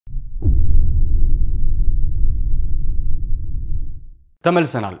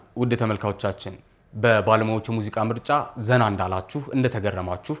ተመልሰናል ውድ ተመልካቾቻችን በባለሙያዎቹ ሙዚቃ ምርጫ ዘና እንዳላችሁ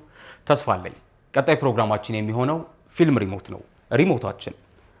እንደተገረማችሁ ተስፋ አለኝ። ቀጣይ ፕሮግራማችን የሚሆነው ፊልም ሪሞት ነው። ሪሞታችን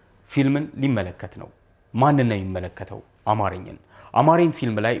ፊልምን ሊመለከት ነው። ማንን ነው የሚመለከተው? አማርኛን። አማርኛ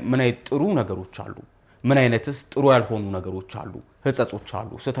ፊልም ላይ ምን አይነት ጥሩ ነገሮች አሉ? ምን አይነትስ ጥሩ ያልሆኑ ነገሮች አሉ? ህጸጾች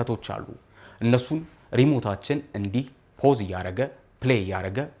አሉ፣ ስህተቶች አሉ። እነሱን ሪሞታችን እንዲህ ፖዝ ያረገ ፕሌይ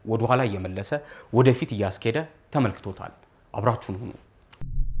ያረገ ወደ ኋላ እየመለሰ ወደፊት እያስኬደ ተመልክቶታል። አብራችሁን ሁኑ።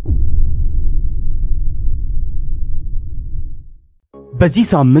 በዚህ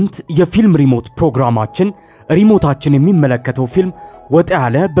ሳምንት የፊልም ሪሞት ፕሮግራማችን ሪሞታችን የሚመለከተው ፊልም ወጣ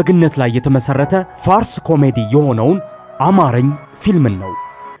ያለ በግነት ላይ የተመሰረተ ፋርስ ኮሜዲ የሆነውን አማርኝ ፊልምን ነው።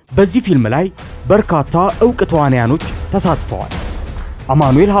 በዚህ ፊልም ላይ በርካታ ዕውቅ ተዋናያኖች ተሳትፈዋል።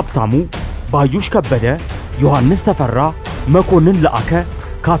 አማኑኤል ሀብታሙ፣ ባዩሽ ከበደ፣ ዮሐንስ ተፈራ፣ መኮንን ለአከ፣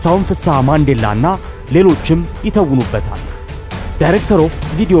 ካሳውን ፍስሐ ማንዴላና ሌሎችም ይተውኑበታል። ዳይሬክተር ኦፍ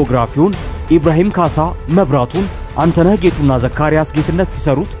ቪዲዮግራፊውን ኢብራሂም ካሳ፣ መብራቱን አንተነህ ጌቱና ዘካሪያስ ጌትነት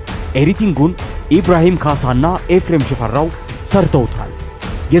ሲሰሩት ኤዲቲንጉን ኢብራሂም ካሳና ኤፍሬም ሽፈራው ሰርተውታል።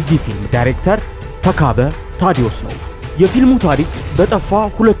 የዚህ ፊልም ዳይሬክተር ተካበ ታዲዮስ ነው። የፊልሙ ታሪክ በጠፋ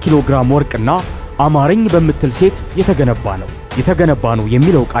 2 ኪሎ ግራም ወርቅና አማርኝ በምትል ሴት የተገነባ ነው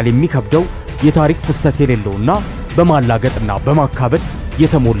የሚለው ቃል የሚከብደው የታሪክ ፍሰት የሌለውና በማላገጥና በማካበድ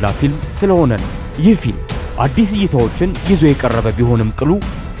የተሞላ ፊልም ስለሆነ ነው። ይህ ፊልም አዲስ እይታዎችን ይዞ የቀረበ ቢሆንም ቅሉ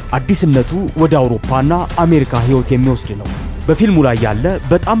አዲስነቱ ወደ አውሮፓና አሜሪካ ህይወት የሚወስድ ነው። በፊልሙ ላይ ያለ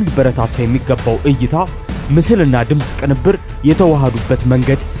በጣም ሊበረታታ የሚገባው እይታ ምስልና ድምጽ ቅንብር የተዋሃዱበት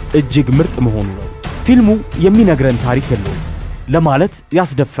መንገድ እጅግ ምርጥ መሆኑ ነው። ፊልሙ የሚነግረን ታሪክ የለው ለማለት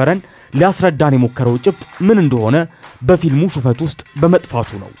ያስደፈረን ሊያስረዳን የሞከረው ጭብጥ ምን እንደሆነ በፊልሙ ሹፈት ውስጥ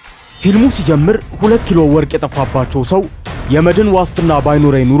በመጥፋቱ ነው። ፊልሙ ሲጀምር 2 ኪሎ ወርቅ የጠፋባቸው ሰው የመድን ዋስትና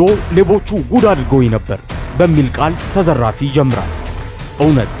ባይኖረኝ ኑሮ ሌቦቹ ጉድ አድርገውኝ ነበር በሚል ቃል ተዘራፊ ይጀምራል።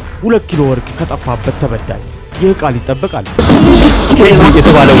 እውነት 2 ኪሎ ወርቅ ከጠፋበት ተበዳይ ይህ ቃል ይጠበቃል? ክሪቲክ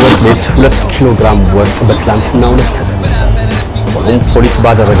የተባለው ወርቅ ቤት 2 ኪሎ ግራም ወርቅ በትላንትናው ዕለት ተዘረፈ። ሆኖም ፖሊስ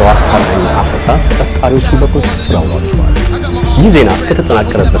ባደረገው አፋጣኝ አሰሳ ተጠርጣሪዎቹ በቁጥጥር ስር አውሏቸዋል። ይህ ዜና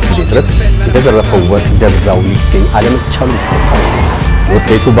እስከተጠናቀረበት ጊዜ ድረስ የተዘረፈው ወርቅ ደብዛው ሊገኝ አለመቻሉ ይታወቃል። ወርቅ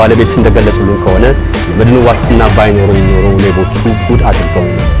ቤቱ ባለቤት እንደገለጹልን ከሆነ የመድን ዋስትና ባይኖረኝ ኖሮ ሌቦቹ ጉድ አድርገው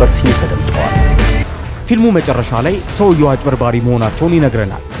ነበር ሲሉ ተደምጠዋል። ፊልሙ መጨረሻ ላይ ሰውየው አጭበርባሪ መሆናቸውን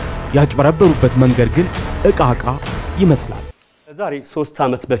ይነግረናል። ያጭበረበሩበት መንገድ ግን እቃቃ ይመስላል። ዛሬ 3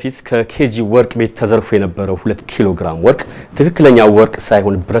 ዓመት በፊት ከኬጂ ወርቅ ቤት ተዘርፎ የነበረው 2 ኪሎ ግራም ወርቅ ትክክለኛ ወርቅ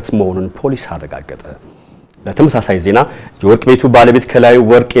ሳይሆን ብረት መሆኑን ፖሊስ አረጋገጠ። በተመሳሳይ ዜና የወርቅ ቤቱ ባለቤት ከላዩ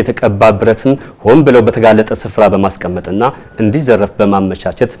ወርቅ የተቀባ ብረትን ሆን ብለው በተጋለጠ ስፍራ በማስቀመጥና እንዲዘረፍ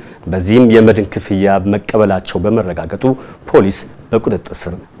በማመቻቸት በዚህም የመድን ክፍያ መቀበላቸው በመረጋገጡ ፖሊስ በቁጥጥር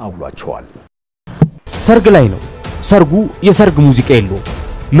ስር አውሏቸዋል። ሰርግ ላይ ነው። ሰርጉ የሰርግ ሙዚቃ የለው፣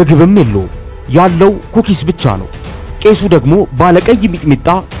 ምግብም የለው፣ ያለው ኩኪስ ብቻ ነው። ቄሱ ደግሞ ባለቀይ ሚጥሚጣ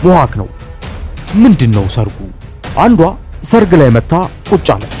ሞሃክ ነው። ምንድነው ሰርጉ? አንዷ ሰርግ ላይ መታ ቁጭ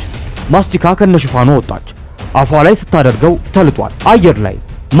አለች። ማስቲካ ከነሽፋኑ ወጣች። አፏ ላይ ስታደርገው ተልጧል። አየር ላይ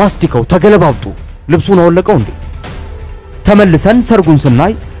ማስቲካው ተገለባብጦ ልብሱን አወለቀው እንዴ! ተመልሰን ሰርጉን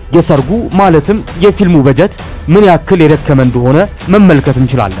ስናይ የሰርጉ ማለትም የፊልሙ በጀት ምን ያክል የደከመ እንደሆነ መመልከት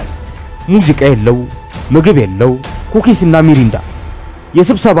እንችላለን። ሙዚቃ የለው፣ ምግብ የለው፣ ኩኪስና ሚሪንዳ።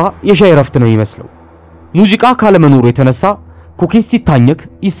 የስብሰባ የሻይ ረፍት ነው ይመስለው። ሙዚቃ ካለመኖሩ የተነሳ ኩኪስ ሲታኘክ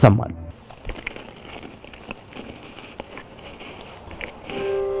ይሰማል።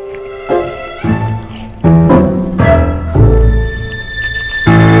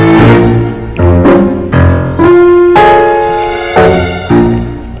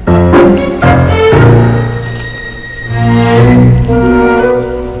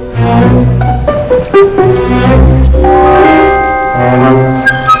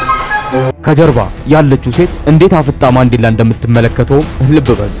 ከጀርባ ያለችው ሴት እንዴት አፍጣ ማንዴላ እንደምትመለከተው ልብ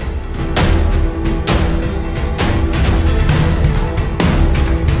በሉ።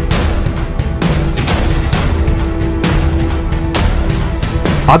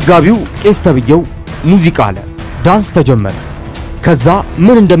 አጋቢው ቄስ ተብየው ሙዚቃ አለ፣ ዳንስ ተጀመረ። ከዛ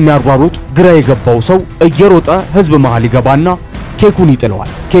ምን እንደሚያሯሩጥ ግራ የገባው ሰው እየሮጠ ህዝብ መሃል ይገባና ኬኩን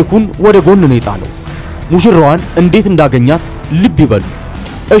ይጥለዋል። ኬኩን ወደ ጎን ነው የጣለው። ሙሽራዋን እንዴት እንዳገኛት ልብ ይበሉ።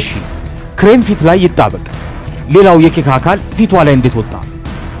 እሺ ክሬም ፊት ላይ ይጣበቅ። ሌላው የኬክ አካል ፊቷ ላይ እንዴት ወጣ?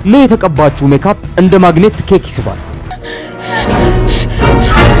 ነው የተቀባችው ሜካፕ እንደ ማግኔት ኬክ ይስባል።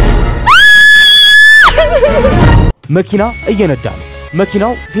 መኪና እየነዳ ነው።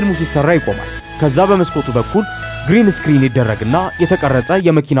 መኪናው ፊልሙ ሲሰራ ይቆማል። ከዛ በመስኮቱ በኩል ግሪን ስክሪን ይደረግና የተቀረጸ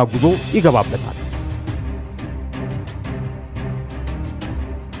የመኪና ጉዞ ይገባበታል።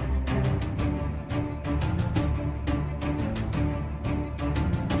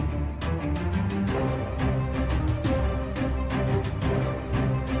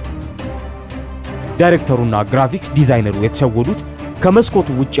 ዳይሬክተሩና ግራፊክስ ዲዛይነሩ የተሸወዱት ከመስኮቱ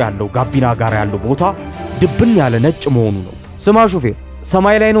ውጪ ያለው ጋቢና ጋር ያለው ቦታ ድብን ያለ ነጭ መሆኑ ነው። ስማ ሹፌር፣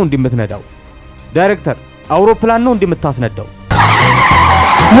 ሰማይ ላይ ነው እንደምትነዳው? ዳይሬክተር፣ አውሮፕላን ነው እንደምታስነዳው?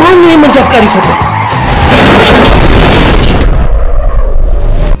 ማን የመንጃ ፍቃድ ይሰጣል?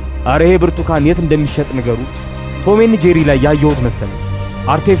 አረ ይሄ ብርቱካን የት እንደሚሸጥ ንገሩ። ቶም ኤንድ ጄሪ ላይ ያየሁት መሰለኝ።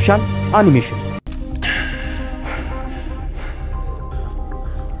 አርቲፊሻል አኒሜሽን።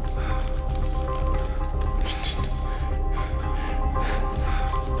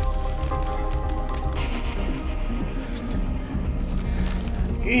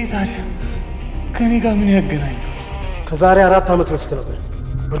 ታዲያ ከኔ ጋር ምን ያገናኛል? ከዛሬ 4 ዓመት በፊት ነበር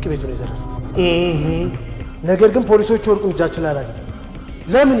ወርቅ ቤቱን የዘረፈው። ነገር ግን ፖሊሶች ወርቁን እጃችን ላይ አላገኙም።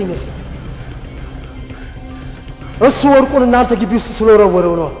 ለምን ይመስላል? እሱ ወርቁን እናንተ ግቢ ውስጥ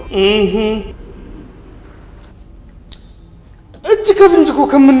ስለወረወረው ነው። እጅ ከፍንጅ እኮ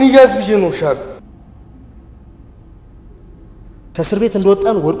ከምንያዝ ብዬ ነው ሻል። ከእስር ቤት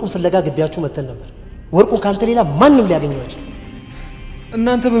እንደወጣን ወርቁን ፍለጋ ግቢያችሁ መተን ነበር። ወርቁን ካንተ ሌላ ማንም ሊያገኘው አይችልም።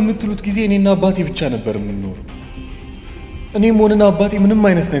 እናንተ በምትሉት ጊዜ እኔና አባቴ ብቻ ነበር የምንኖረው። እኔም ሆነና አባቴ ምንም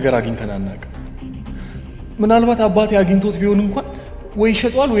አይነት ነገር አግኝተን አናውቅም። ምናልባት አባቴ አግኝቶት ቢሆን እንኳን ወይ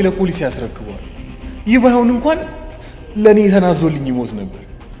ሸጧል ወይ ለፖሊስ ያስረክቧል። ይህ ባይሆን እንኳን ለኔ ተናዞልኝ ይሞት ነበር።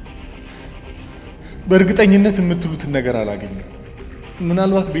 በእርግጠኝነት የምትሉትን ነገር አላገኘም።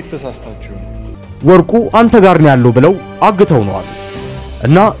 ምናልባት ቤት ተሳስታችሁ ነው። ወርቁ አንተ ጋር ነው ያለው ብለው አግተው ነው አሉ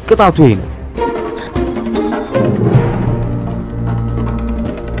እና ቅጣቱ ይሄ ነው።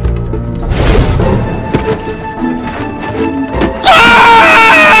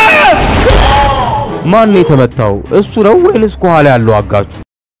 ማን የተመታው? እሱ ነው ወይስ ከኋላ ያለው አጋቹ?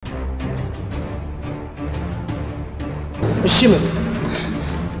 እሺ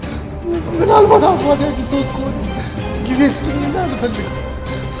ምናልባት አባቴ አግኝቶት ከሆነ ጊዜ ስጡኝና ልፈልግ።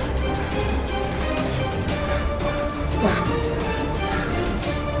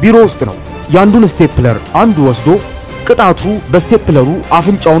 ቢሮ ውስጥ ነው። ያንዱን ስቴፕለር አንዱ ወስዶ ቅጣቱ በስቴፕለሩ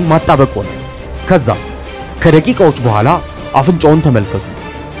አፍንጫውን ማጣበቅ ሆነ። ከዛ ከደቂቃዎች በኋላ አፍንጫውን ተመልከቱ።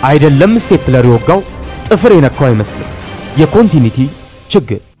 አይደለም ስቴፕለር ይወጋው ጥፍር የነካው አይመስልም። የኮንቲኒቲ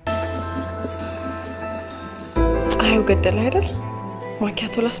ችግር። ፀሐዩ ገደለ አይደል?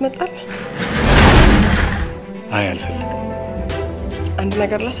 ማኪያቶ ላስመጣል? አይ አልፈልግም። አንድ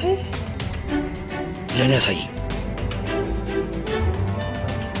ነገር ላሳይ። ለኔ ያሳይ።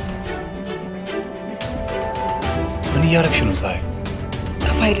 ምን እያረግሽ ነው ፀሐይ?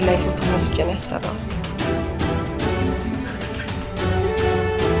 ከፋይል ላይ ፎቶ ወስጄ ነው ያሰራሁት።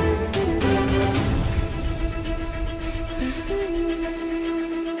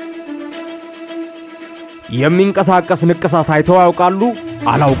 የሚንቀሳቀስ ንቅሳት አይተው ያውቃሉ?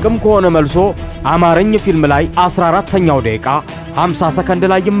 አላውቅም ከሆነ መልሶ አማርኛ ፊልም ላይ 14ኛው ደቂቃ 50 ሰከንድ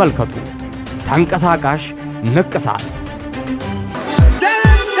ላይ ይመልከቱ። ተንቀሳቃሽ ንቅሳት።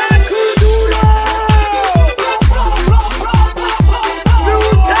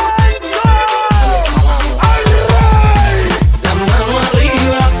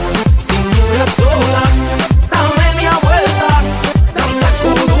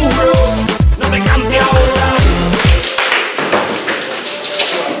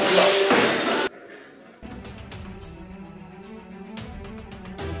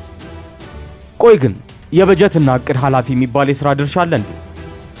 ቆይ ግን የበጀትና እቅድ ኃላፊ የሚባል የሥራ ድርሻ አለ እንዴ?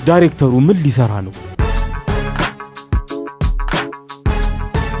 ዳይሬክተሩ ምን ሊሰራ ነው?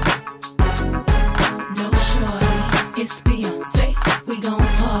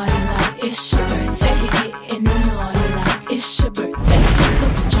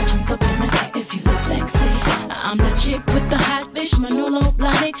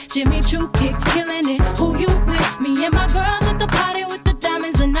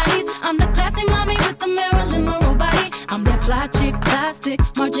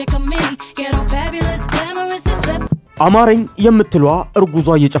 አማርኝ የምትሏ እርጉዟ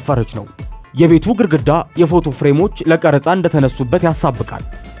እየጨፈረች ነው። የቤቱ ግድግዳ የፎቶ ፍሬሞች ለቀረጻ እንደተነሱበት ያሳብቃል።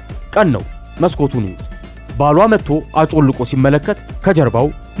 ቀን ነው። መስኮቱን ይዩት። ባሏ መጥቶ አጮልቆ ሲመለከት ከጀርባው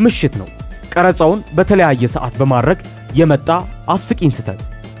ምሽት ነው። ቀረጻውን በተለያየ ሰዓት በማድረግ የመጣ አስቂኝ ስተት።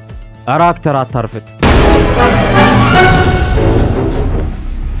 አራክተር አታርፍት።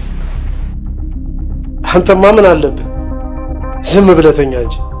 አንተማ ምን አለብህ? ዝም ብለተኛ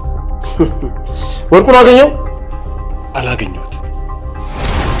እንጂ። ወርቁን አገኘው? አላገኘሁት።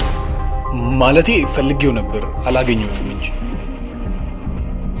 ማለቴ ፈልጌው ነበር አላገኘሁትም እንጂ።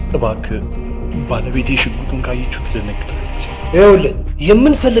 እባክህ ባለቤቴ ሽጉጡን ካየችው ትደነግጣለች። ይኸውልህ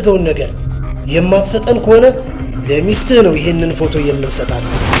የምንፈልገውን ነገር የማትሰጠን ከሆነ ለሚስትህ ነው ይሄንን ፎቶ የምንሰጣት።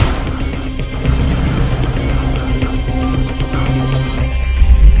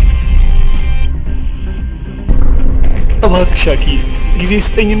 እባክሽ አኪ ጊዜ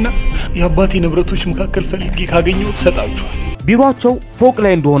ስጠኝና የአባቴ ንብረቶች መካከል ፈልጌ ካገኘሁት ሰጣችኋል። ቢሮአቸው ፎቅ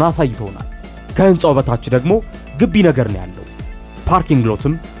ላይ እንደሆነ አሳይቶናል። ከህንጻው በታች ደግሞ ግቢ ነገር ነው ያለው። ፓርኪንግ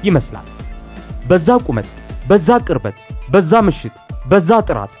ሎትም ይመስላል። በዛ ቁመት፣ በዛ ቅርበት፣ በዛ ምሽት፣ በዛ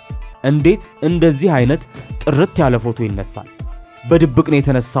ጥራት እንዴት እንደዚህ አይነት ጥርት ያለ ፎቶ ይነሳል? በድብቅ ነው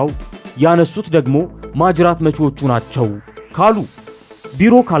የተነሳው። ያነሱት ደግሞ ማጅራት መቺዎቹ ናቸው ካሉ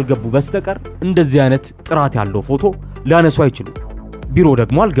ቢሮ ካልገቡ በስተቀር እንደዚህ አይነት ጥራት ያለው ፎቶ ሊያነሱ አይችሉም። ቢሮ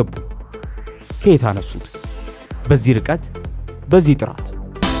ደግሞ አልገቡ። ከየት አነሱት? በዚህ ርቀት፣ በዚህ ጥራት።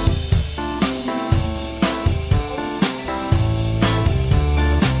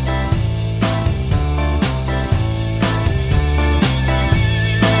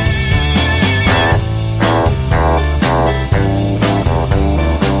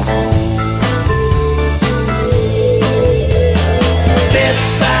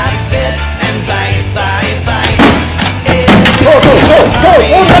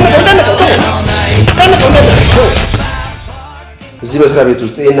 እዚህ መስሪያ ቤት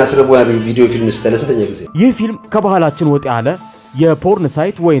ውስጥ እና ስለቦያ ቪዲዮ ፊልም ስተለስንተኛ ጊዜ ይህ ፊልም ከባህላችን ወጣ ያለ የፖርን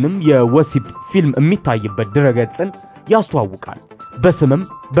ሳይት ወይንም የወሲብ ፊልም የሚታይበት ድረገጽን ያስተዋውቃል። በስምም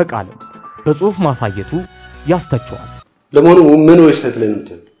በቃልም በጽሁፍ ማሳየቱ ያስተቸዋል። ለመሆኑ ምን ዌብሳይት ላይ ነው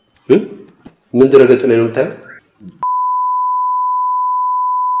የምታየው? ምን ድረገጽ ላይ ነው የምታየው?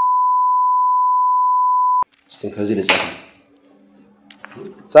 እስቲ ከዚህ ላይ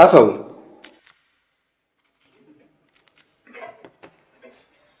ጻፈው።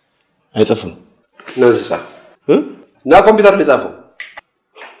 አይጽፍም። ናዚህ ጻፍ እና ኮምፒውተር ላይ ጻፈው።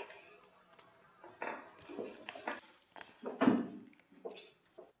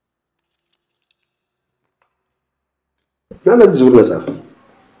 እና በዚህ ዙር መጻፍ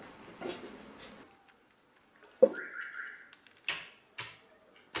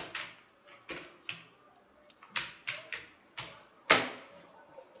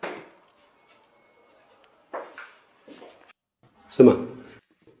ስማ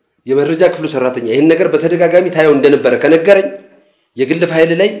የመረጃ ክፍሉ ሰራተኛ ይሄን ነገር በተደጋጋሚ ታየው እንደነበረ ከነገረኝ የግል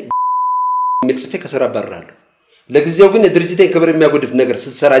ፋይል ላይ ሚል ጽፌ ከስራ አባራለሁ። ለጊዜው ግን የድርጅቴን ክብር የሚያጎድፍ ነገር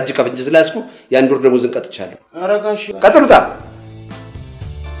ስትሰራ እጅ ከፍንጅ ስላስኩ ያን ወር ደሞዝን ቀጥቻለሁ። አረጋሽ ቀጥሉታ።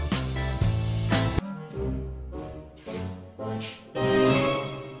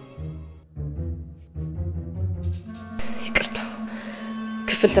 ይቅርታ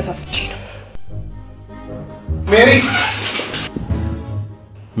ክፍል ተሳስቼ ነው።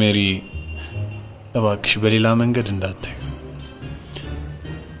 ሜሪ እባክሽ በሌላ መንገድ እንዳትዩ።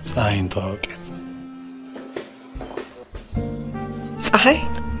 ፀሐይን ተዋወቂያት። ፀሐይ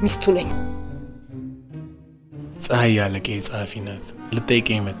ሚስቱ ነኝ። ፀሐይ ያለቀ ጸሐፊ ናት።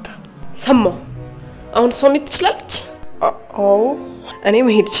 ልጠይቀኝ መጣ። ሰማው። አሁን እሷ መሄድ ትችላለች? አዎ እኔ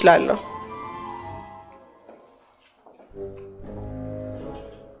መሄድ እችላለሁ።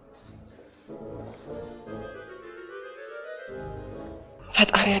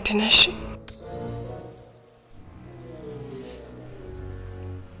 ፈጣሪ ያድነሽ።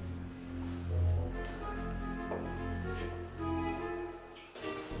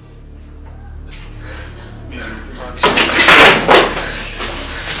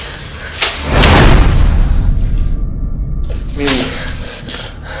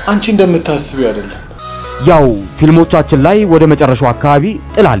 አንቺ እንደምታስቢው አይደለም። ያው ፊልሞቻችን ላይ ወደ መጨረሻው አካባቢ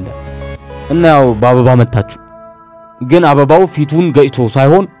ጥላለ እና ያው በአበባ መታችሁ። ግን አበባው ፊቱን ገጭቶ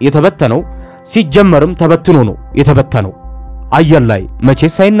ሳይሆን የተበተነው ሲጀመርም ተበትኖ ነው የተበተነው። አየር ላይ መቼ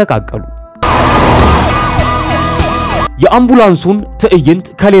ሳይነቃቀሉ የአምቡላንሱን ትዕይንት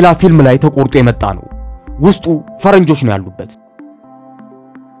ከሌላ ፊልም ላይ ተቆርጦ የመጣ ነው። ውስጡ ፈረንጆች ነው ያሉበት።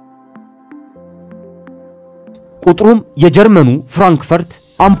 ቁጥሩም የጀርመኑ ፍራንክፈርት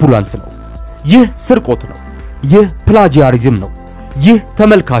አምቡላንስ ነው። ይህ ስርቆት ነው። ይህ ፕላጂያሪዝም ነው። ይህ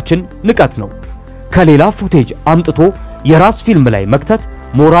ተመልካችን ንቀት ነው። ከሌላ ፉቴጅ አምጥቶ የራስ ፊልም ላይ መክተት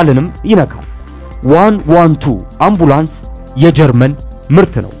ሞራልንም ይነካል። 112 አምቡላንስ የጀርመን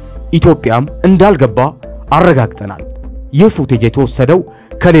ምርት ነው። ኢትዮጵያም እንዳልገባ አረጋግጠናል። ይህ ፉቴጅ የተወሰደው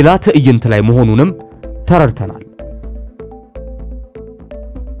ከሌላ ትዕይንት ላይ መሆኑንም ተረድተናል።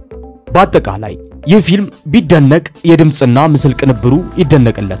 በአጠቃላይ ይህ ፊልም ቢደነቅ የድምጽና ምስል ቅንብሩ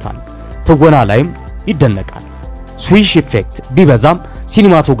ይደነቅለታል። ትወና ላይም ይደነቃል። ስዊሽ ኢፌክት ቢበዛም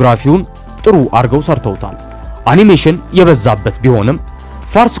ሲኒማቶግራፊውን ጥሩ አርገው ሰርተውታል። አኒሜሽን የበዛበት ቢሆንም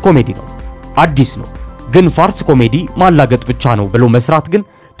ፋርስ ኮሜዲ ነው። አዲስ ነው። ግን ፋርስ ኮሜዲ ማላገጥ ብቻ ነው ብሎ መስራት ግን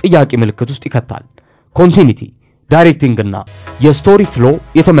ጥያቄ ምልክት ውስጥ ይከታል። ኮንቲኒቲ፣ ዳይሬክቲንግ እና የስቶሪ ፍሎ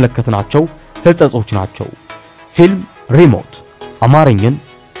የተመለከትናቸው ህጸጾች ናቸው። ፊልም ሪሞት አማርኝን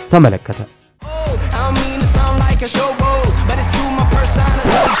ተመለከተ።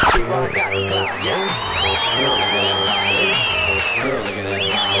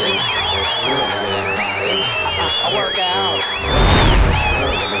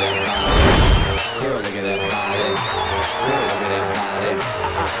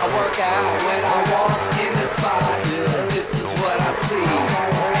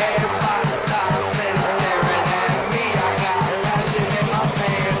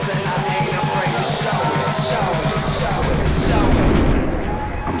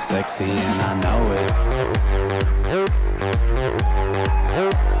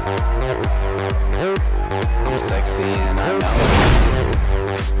 sexy and I know.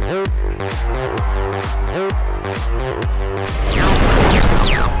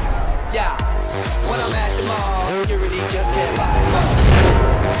 Yeah, when I'm at the mall, security just can't fight them all.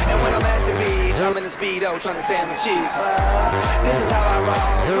 And when I'm at the beach, I'm in a Speedo trying to tan my cheeks. This is how I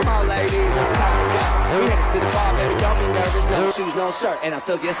roll. Come on, ladies, it's time to go. We headed to the bar, baby, don't be nervous. No shoes, no shirt, and I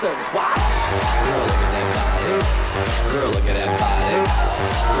still get service. Watch. Girl, look at that body. Girl, look at that body.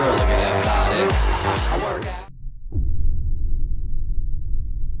 Girl, look at that body. I work out.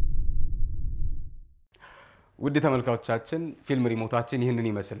 ውድ ተመልካቾቻችን ፊልም ሪሞታችን ይህንን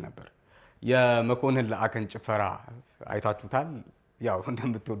ይመስል ነበር። የመኮንን ለአከን ጭፈራ አይታችሁታል። ያው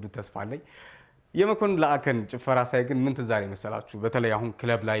እንደምትወዱት ተስፋ አለኝ። የመኮንን ለአከን ጭፈራ ሳይ ግን ምን ትዛሬ መሰላችሁ? በተለይ አሁን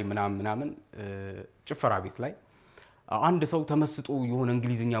ክለብ ላይ ምናምን ጭፈራ ቤት ላይ አንድ ሰው ተመስጦ የሆነ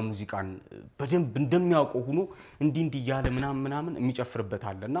እንግሊዝኛ ሙዚቃን በደንብ እንደሚያውቀው ሆኖ እንዲህ ያለ ምናምን የሚጨፍርበት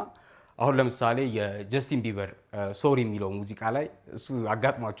አለና አሁን ለምሳሌ የጀስቲን ቢበር ሶሪ የሚለው ሙዚቃ ላይ እሱ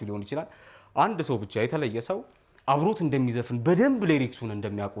አጋጥማችሁ ሊሆን ይችላል። አንድ ሰው ብቻ የተለየ ሰው አብሮት እንደሚዘፍን በደንብ ሊሪክሱን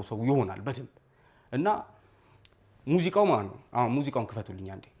እንደሚያውቀው ሰው ይሆናል በደንብ እና ሙዚቃው ማን ነው? ሙዚቃውን ክፈቱልኝ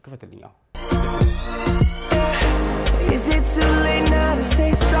አንዴ ክፈቱልኝ። Is it too late now to say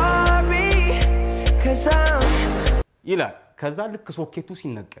sorry cuz I'm ይላል። ከዛ ልክ ሶኬቱ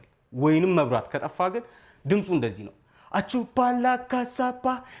ሲነቀል ወይንም መብራት ከጠፋ ግን ድምጹ እንደዚህ ነው። አቹፓላ ካሳፓ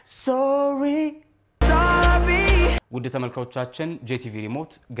sorry ውድ ተመልካቾቻችን JTV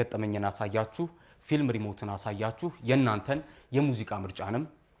ሪሞት ገጠመኝና አሳያችሁ ፊልም ሪሞትን አሳያችሁ የናንተን የሙዚቃ ምርጫንም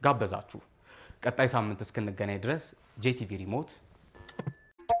ጋበዛችሁ። ቀጣይ ሳምንት እስክንገናኝ ድረስ JTV ሪሞት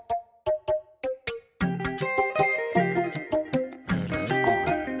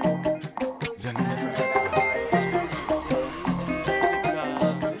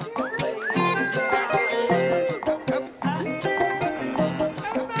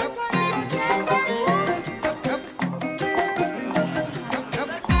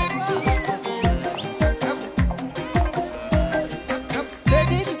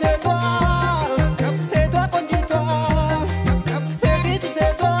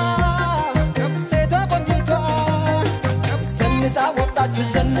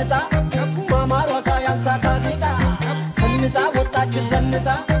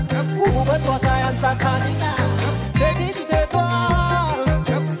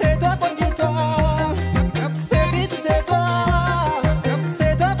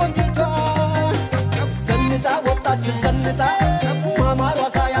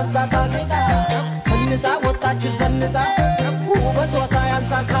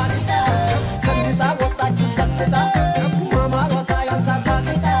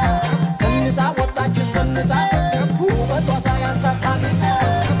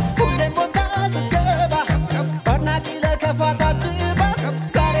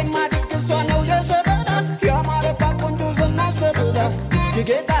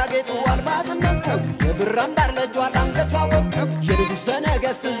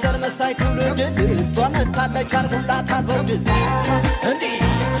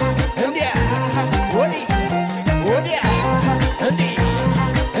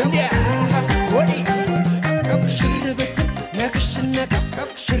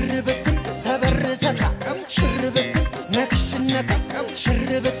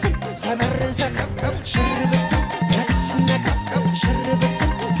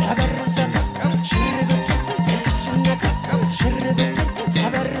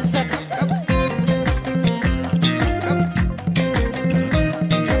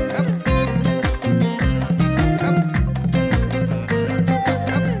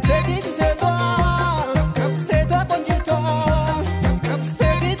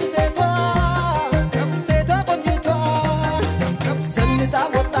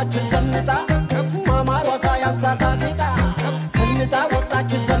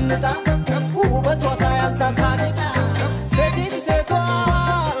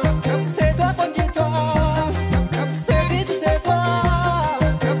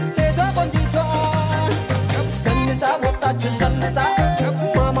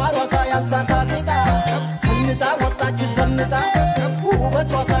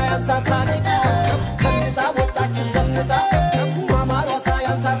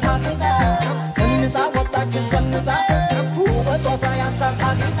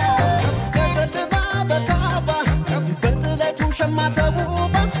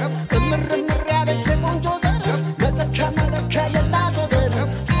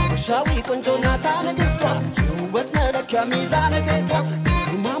ሚዛን ሴቷ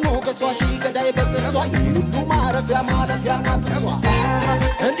ግርማሞ ገሷ ሺ ገዳይ በጥርሷ ሁሉ ማረፊያ ማለፊያ ናት እሷ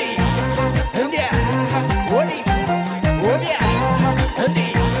እንዲህ